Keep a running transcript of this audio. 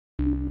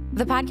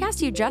The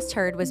podcast you just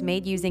heard was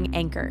made using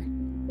Anchor.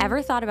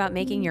 Ever thought about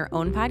making your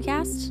own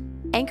podcast?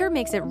 Anchor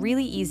makes it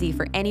really easy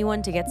for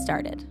anyone to get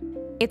started.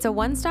 It's a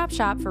one-stop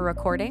shop for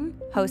recording,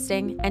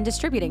 hosting, and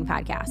distributing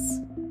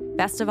podcasts.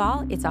 Best of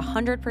all, it's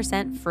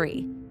 100%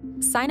 free.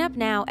 Sign up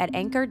now at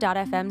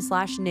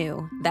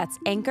anchor.fm/new. That's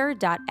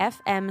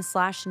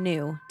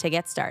anchor.fm/new to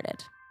get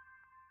started.